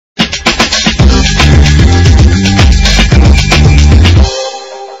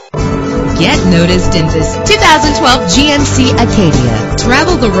get noticed in this 2012 GMC Acadia.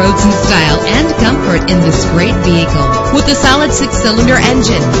 Travel the roads in style and comfort in this great vehicle with a solid 6-cylinder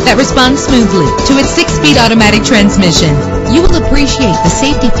engine that responds smoothly to its 6-speed automatic transmission. You will appreciate the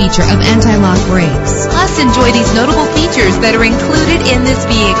safety feature of anti-lock brakes. Plus, enjoy these notable features that are included in this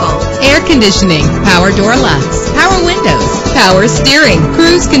vehicle: air conditioning, power door locks, power windows, power steering,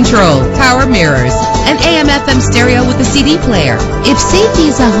 cruise control, power mirrors, an AM/FM stereo with a CD player. If safety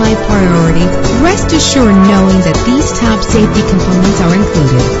is a high priority, rest assured knowing that these top safety components are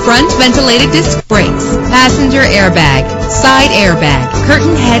included: front ventilated disc brakes, passenger airbag, side airbag,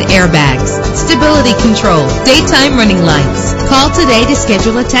 curtain head airbags, stability control, daytime running lights. Call today to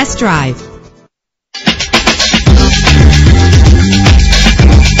schedule a test drive.